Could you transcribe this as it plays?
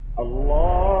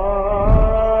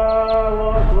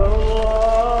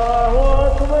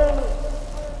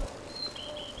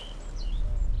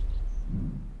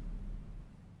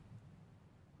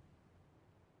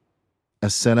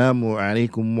Assalamu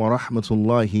alaikum wa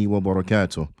rahmatullahi wa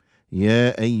barakatuh.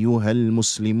 Ya ayyuhal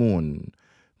muslimun.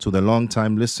 To the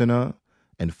long-time listener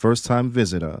and first-time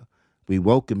visitor, we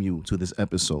welcome you to this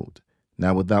episode.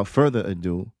 Now, without further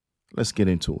ado, let's get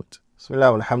into it.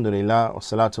 Bismillah, alhamdulillah, wa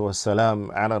salatu wa salam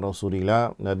ala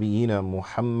rasulillah, nabiyyina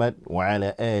Muhammad wa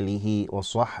ala alihi wa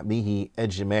sahbihi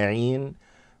ajma'in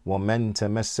wa man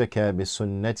tamassaka bi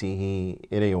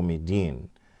sunnatihi ila yawmiddin.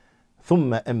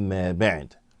 Thumma amma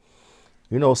ba'd.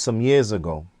 You know, some years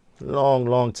ago,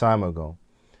 long time ago,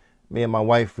 me and my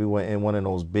wife, we were in one of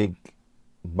those big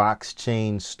box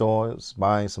chain stores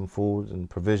buying some food and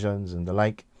provisions and the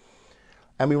like.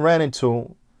 And we ran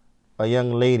into a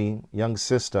young lady, young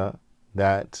sister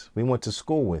that we went to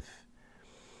school with.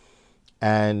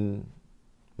 And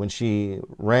when she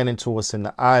ran into us in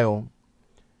the aisle,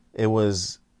 it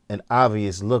was an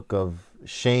obvious look of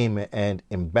shame and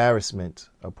embarrassment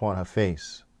upon her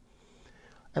face.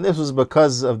 And this was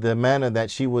because of the manner that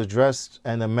she was dressed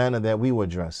and the manner that we were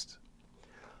dressed.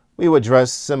 We were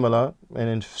dressed similar and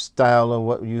in style of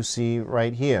what you see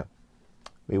right here.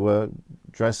 We were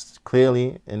dressed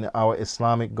clearly in our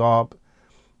Islamic garb,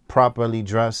 properly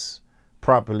dressed,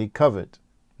 properly covered.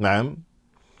 Ma'am.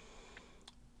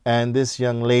 And this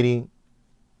young lady,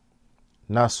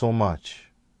 not so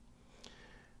much.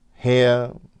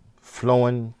 Hair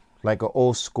flowing like an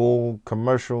old school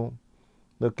commercial,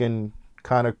 looking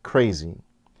kind of crazy.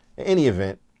 In any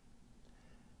event,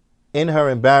 in her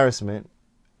embarrassment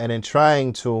and in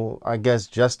trying to, I guess,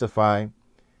 justify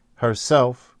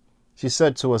herself, she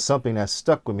said to us something that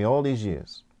stuck with me all these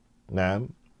years.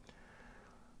 Ma'am.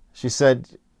 She said,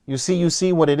 you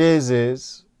see what it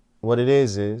is,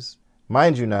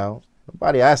 mind you now,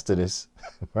 nobody asked her this,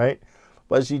 right?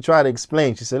 But she tried to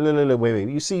explain. She said, wait.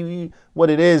 You see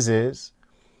what it is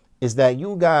that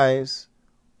you guys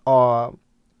are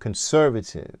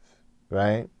conservative,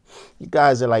 right? You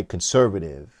guys are like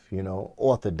conservative,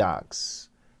 orthodox.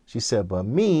 She said, but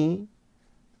me,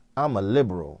 I'm a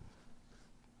liberal.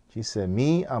 She said,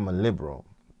 me, I'm a liberal.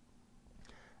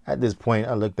 At this point,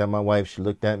 I looked at my wife. She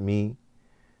looked at me.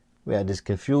 We had this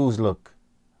confused look.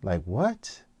 Like,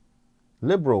 what?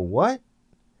 Liberal what?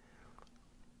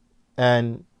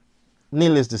 And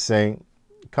needless to say,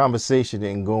 conversation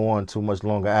didn't go on too much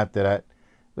longer after that.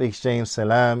 We exchanged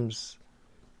salams.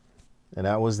 And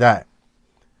that was that.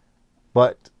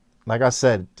 But like I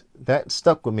said, that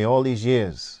stuck with me all these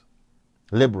years.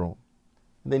 Liberal.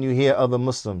 And then you hear other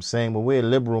Muslims saying, well, we're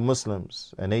liberal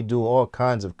Muslims. And they do all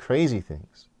kinds of crazy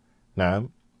things. Now,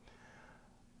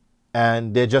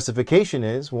 and their justification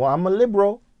is, well, I'm a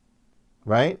liberal.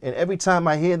 Right? And every time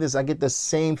I hear this, I get the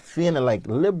same feeling like,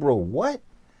 liberal what?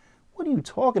 What are you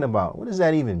talking about? What does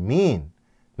that even mean?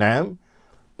 Now,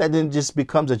 that then just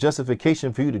becomes a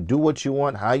justification for you to do what you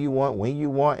want, how you want, when you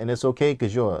want, and it's okay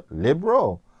because you're a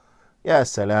liberal. Yeah,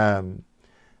 Salaam.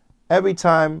 Every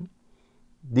time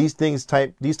these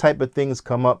type of things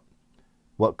come up,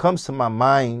 what comes to my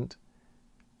mind,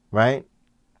 right,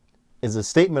 is a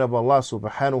statement of Allah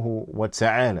subhanahu wa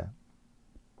ta'ala.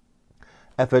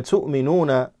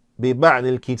 أَفَتُؤْمِنُونَ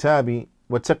بِبَعْضِ الْكِتَابِ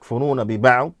وَتَكْفُرُونَ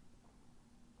بِبَعْضِ.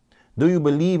 Do you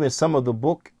believe in some of the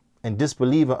book and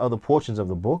disbelieve in other portions of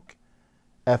the book?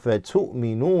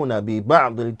 أَفَتُؤْمِنُونَ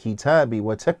بِبَعْضِ الْكِتَابِ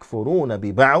وَتَكْفُرُونَ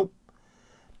بِبَعْضِ.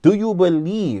 Do you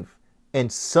believe in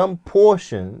some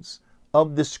portions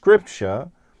of the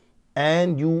scripture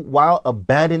and you, while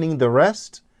abandoning the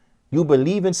rest, you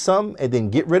believe in some and then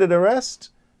get rid of the rest?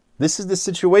 This is the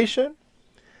situation.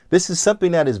 This is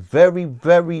something that is very,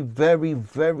 very, very,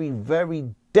 very,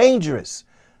 very dangerous,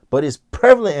 but is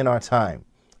prevalent in our time.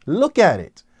 Look at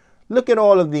it. Look at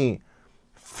all of the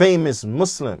famous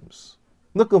Muslims.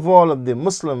 Look at all of the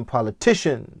Muslim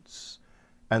politicians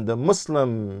and the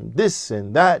Muslim this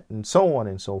and that and so on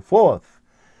and so forth.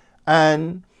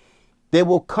 And they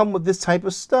will come with this type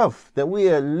of stuff that we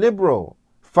are liberal,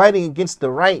 fighting against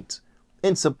the right,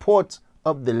 in support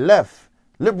of the left,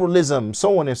 liberalism,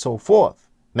 so on and so forth.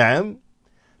 Now,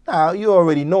 you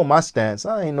already know my stance.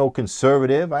 I ain't no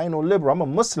conservative. I ain't no liberal. I'm a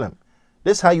Muslim.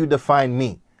 This is how you define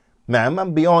me. Ma'am,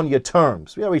 I'm beyond your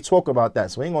terms. We already talked about that,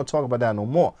 so we ain't going to talk about that no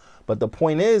more. But the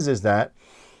point is that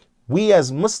we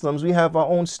as Muslims, we have our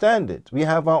own standards. We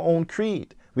have our own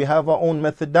creed. We have our own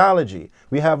methodology.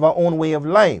 We have our own way of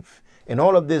life. And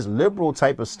all of this liberal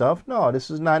type of stuff, no,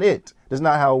 this is not it. This is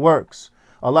not how it works.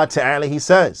 Allah Ta'ala, He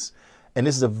says, and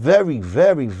this is a very,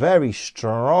 very, very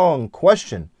strong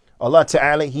question. Allah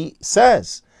Ta'ala, He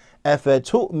says,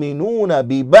 أَفَتُؤْمِنُونَ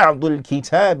بِبَعْضِ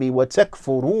الْكِتَابِ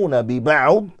وَتَكْفُرُونَ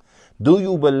بِبَعْضِ. Do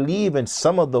you believe in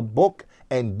some of the book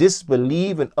and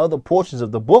disbelieve in other portions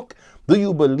of the book? Do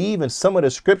you believe in some of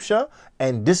the scripture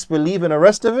and disbelieve in the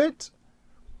rest of it?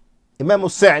 Imam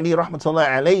al-Sa'di rahmatullahi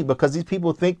alayhi, because these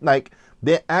people think like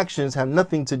their actions have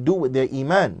nothing to do with their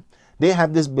iman. They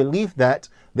have this belief that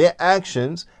their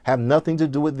actions have nothing to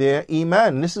do with their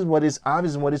iman. And this is what is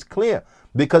obvious and what is clear.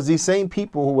 Because these same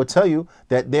people who will tell you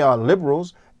that they are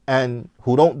liberals and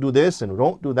who don't do this and who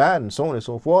don't do that and so on and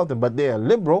so forth, but they are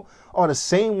liberal, are the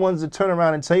same ones that turn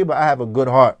around and tell you, but I have a good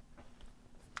heart.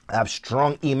 I have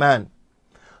strong iman.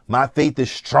 My faith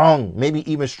is strong,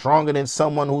 maybe even stronger than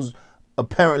someone who's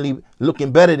apparently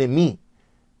looking better than me.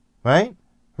 Right?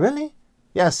 Really?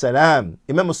 Ya Salaam.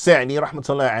 Imam al-Sa'di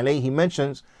rahmatullahi alayhi, he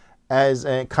mentions as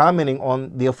commenting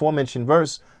on the aforementioned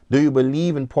verse, do you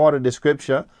believe in part of the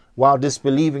scripture while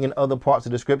disbelieving in other parts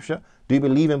of the scripture? Do you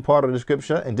believe in part of the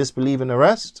scripture and disbelieve in the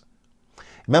rest?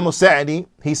 Imam al-Sa'di,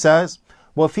 he says,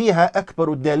 وفيها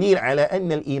أكبر الدليل على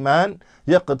أن الإيمان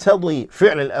يقتضي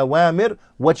فعل الأوامر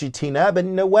واجتناب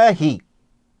النواهي.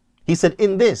 He said,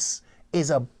 in this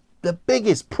is the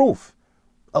biggest proof,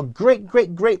 a great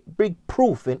big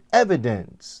proof and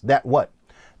evidence that what?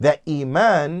 That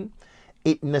Iman,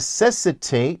 it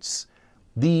necessitates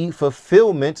the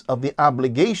fulfillment of the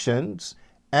obligations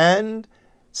and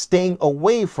staying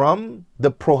away from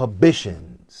the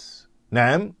prohibitions.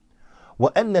 Naam.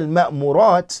 وَأَنَّ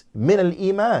الْمَأْمُورَاتِ مِنَ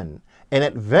الْإِيمَانِ. And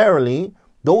that verily,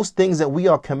 those things that we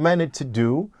are commanded to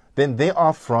do, then they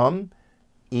are from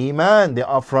Iman, they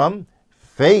are from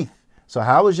faith. So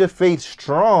how is your faith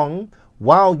strong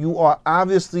while you are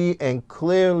obviously and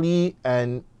clearly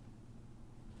and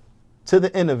to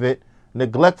the end of it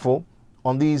neglectful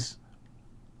on these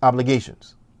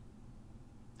obligations?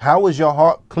 How is your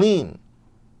heart clean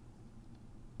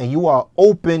and you are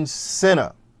open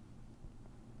sinner?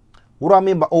 What do I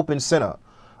mean by open sinner?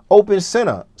 Open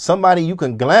sinner, somebody you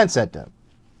can glance at them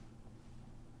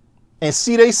and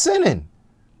see they sinning.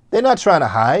 They're not trying to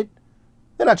hide.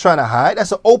 They're not trying to hide.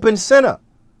 That's an open sinner.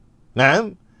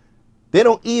 Now, they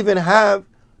don't even have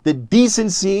the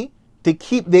decency to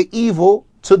keep their evil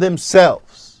to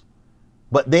themselves.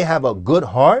 But they have a good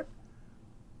heart.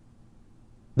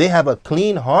 They have a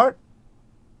clean heart.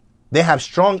 They have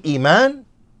strong iman.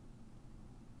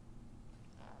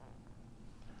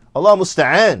 Allah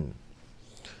musta'an.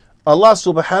 Allah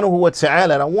subhanahu wa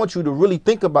ta'ala, and I want you to really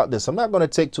think about this. I'm not going to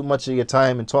take too much of your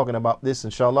time in talking about this,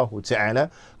 inshallah ta'ala,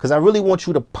 because I really want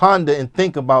you to ponder and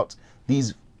think about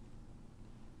these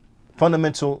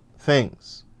fundamental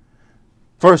things.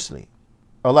 Firstly,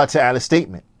 Allah ta'ala's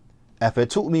statement,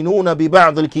 أَفَتُؤْمِنُونَ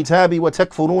بِبَعْضِ الْكِتَابِ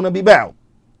وَتَكْفُرُونَ بِبَعْضِ.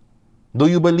 Do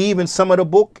you believe in some of the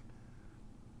book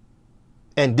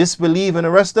and disbelieve in the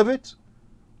rest of it?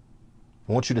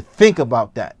 I want you to think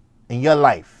about that in your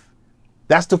life.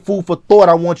 That's the food for thought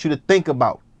I want you to think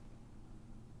about.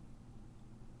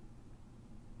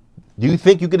 Do you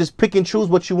think you can just pick and choose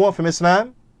what you want from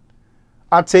Islam?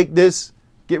 I'll take this,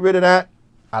 get rid of that.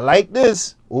 I like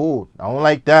this. Oh, I don't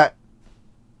like that.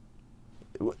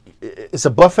 It's a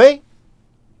buffet.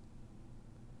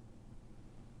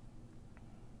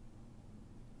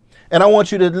 And I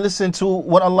want you to listen to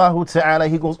what Allah Ta'ala,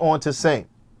 he goes on to say.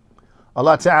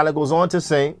 Allah Ta'ala goes on to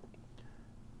say,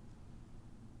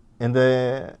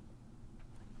 later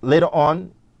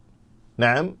on,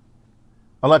 Naam,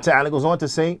 Allah Ta'ala goes on to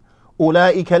say,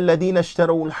 أولئك الذين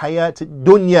اشتروا الحياة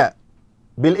الدنيا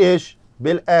بالإيش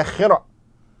بالآخرة.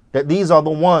 That these are the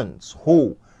ones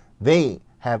who they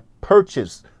have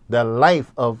purchased the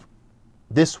life of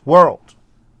this world.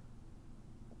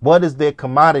 What is their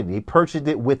commodity? They purchased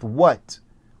it with what?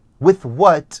 With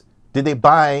what did they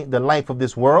buy the life of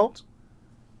this world?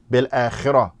 Bil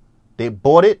akhirah. They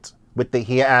bought it with the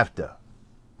hereafter.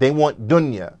 They want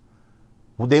dunya.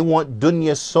 They want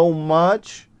dunya so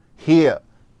much. Here,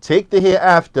 take the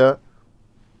hereafter,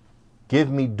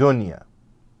 give me dunya.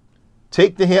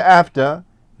 Take the hereafter,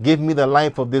 give me the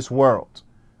life of this world.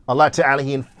 Allah Ta'ala,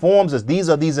 he informs us, these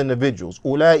are these individuals.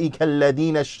 أُولَٰئِكَ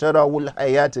الَّذِينَ اشْتَرَوُا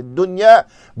الْحَيَاةَ الدُّنْيَا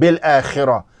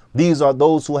بِالْآخِرَةِ. These are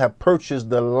those who have purchased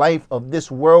the life of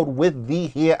this world with the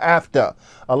hereafter.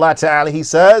 Allah Ta'ala, he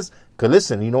says, because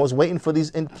listen, you know what's waiting for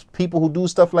these people who do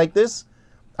stuff like this?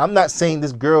 I'm not saying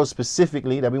this girl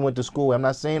specifically that we went to school with. I'm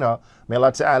not saying her. May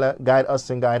Allah Ta'ala guide us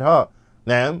and guide her.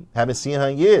 Now, haven't seen her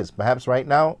in years. Perhaps right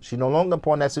now, she's no longer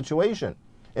upon that situation.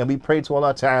 And we pray to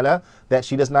Allah Ta'ala that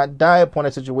she does not die upon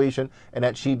that situation and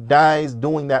that she dies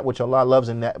doing that which Allah loves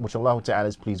and that which Allah Ta'ala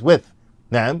is pleased with.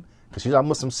 Now, because she's our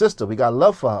Muslim sister. We got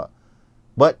love for her.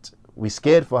 But we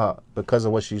scared for her because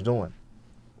of what she's doing.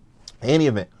 In any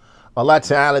event, Allah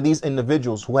Ta'ala, these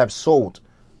individuals who have sold,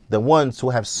 the ones who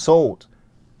have sold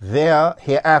their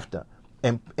hereafter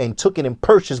and took it and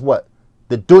purchased what?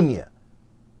 the dunya.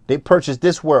 They purchase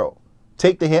this world.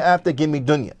 Take the hereafter, give me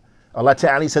dunya. Allah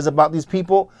Ta'ala says about these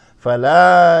people,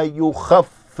 فَلَا يُخَفَّفُ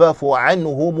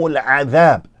عَنْهُمُ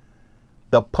الْعَذَابِ.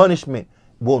 The punishment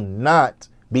will not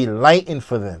be lightened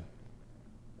for them.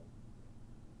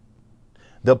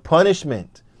 The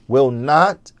punishment will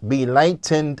not be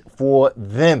lightened for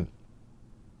them.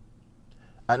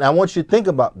 And I want you to think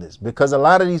about this, because a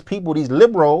lot of these people, these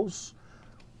liberals,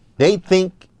 they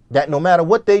think that no matter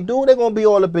what they do, they're going to be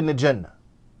all up in the Jannah.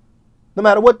 No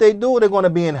matter what they do, they're going to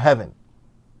be in heaven.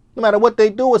 No matter what they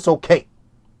do, it's okay.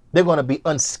 They're going to be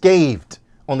unscathed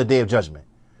on the Day of Judgment.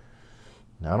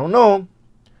 Now, I don't know.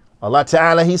 Allah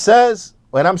Ta'ala, He says,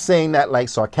 and I'm saying that like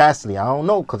sarcastically, I don't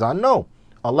know, because I know.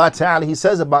 Allah Ta'ala, He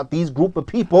says about these group of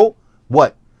people,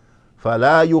 what?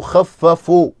 فَلَا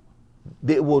يُخَفَّفُ.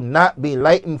 It will not be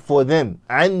lightened for them.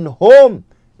 عَنْهُمْ.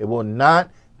 It will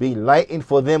not be lightened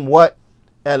for them what?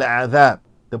 الْعَذَابِ.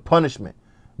 The punishment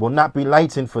will not be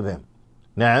lightened for them.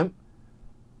 Now,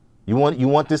 you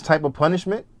want this type of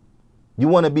punishment? You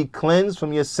want to be cleansed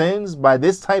from your sins by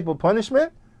this type of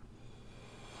punishment?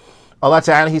 Allah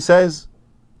Ta'ala, He says,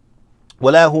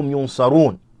 وَلَا هُمْ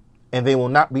يُنصَرُونَ. And they will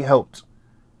not be helped.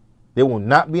 They will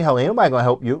not be helped. Ain't nobody going to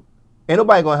help you. Ain't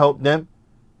nobody going to help them.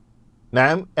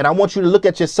 Now, and I want you to look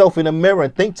at yourself in the mirror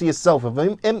and think to yourself,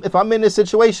 if I'm in this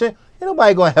situation, ain't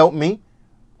nobody going to help me.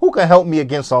 Who can help me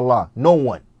against Allah? No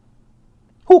one.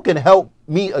 Who can help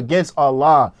me against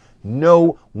Allah?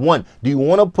 No one. Do you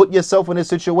want to put yourself in a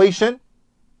situation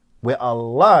where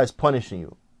Allah is punishing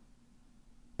you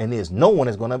and there's no one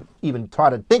is going to even try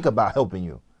to think about helping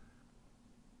you?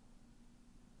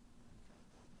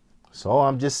 So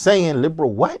I'm just saying,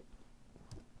 liberal what?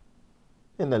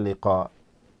 In the liqa.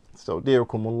 So,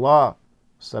 dearkumullah.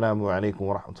 Assalamu alaikum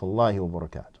wa rahmatullahi wa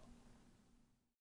barakatuh.